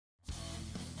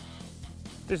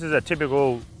This is a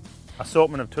typical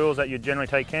assortment of tools that you generally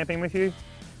take camping with you.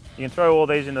 You can throw all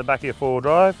these in the back of your four-wheel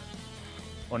drive,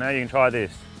 or now you can try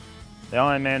this. The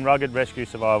Ironman Rugged Rescue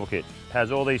Survival Kit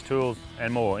has all these tools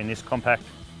and more in this compact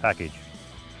package.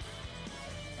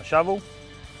 A shovel.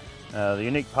 The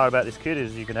unique part about this kit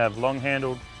is you can have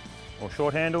long-handled or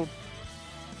short-handled.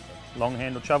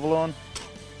 Long-handled shovel on.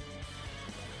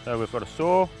 So we've got a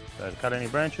saw, so to cut any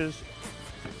branches.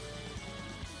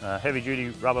 A heavy-duty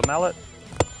rubber mallet.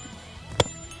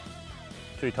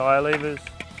 2 tyre levers.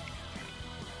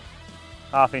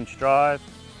 1/2-inch drive.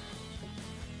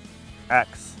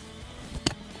 Axe.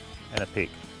 And a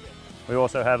pick. We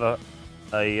also have a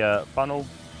funnel.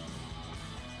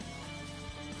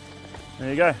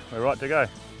 There you go, we're right to go.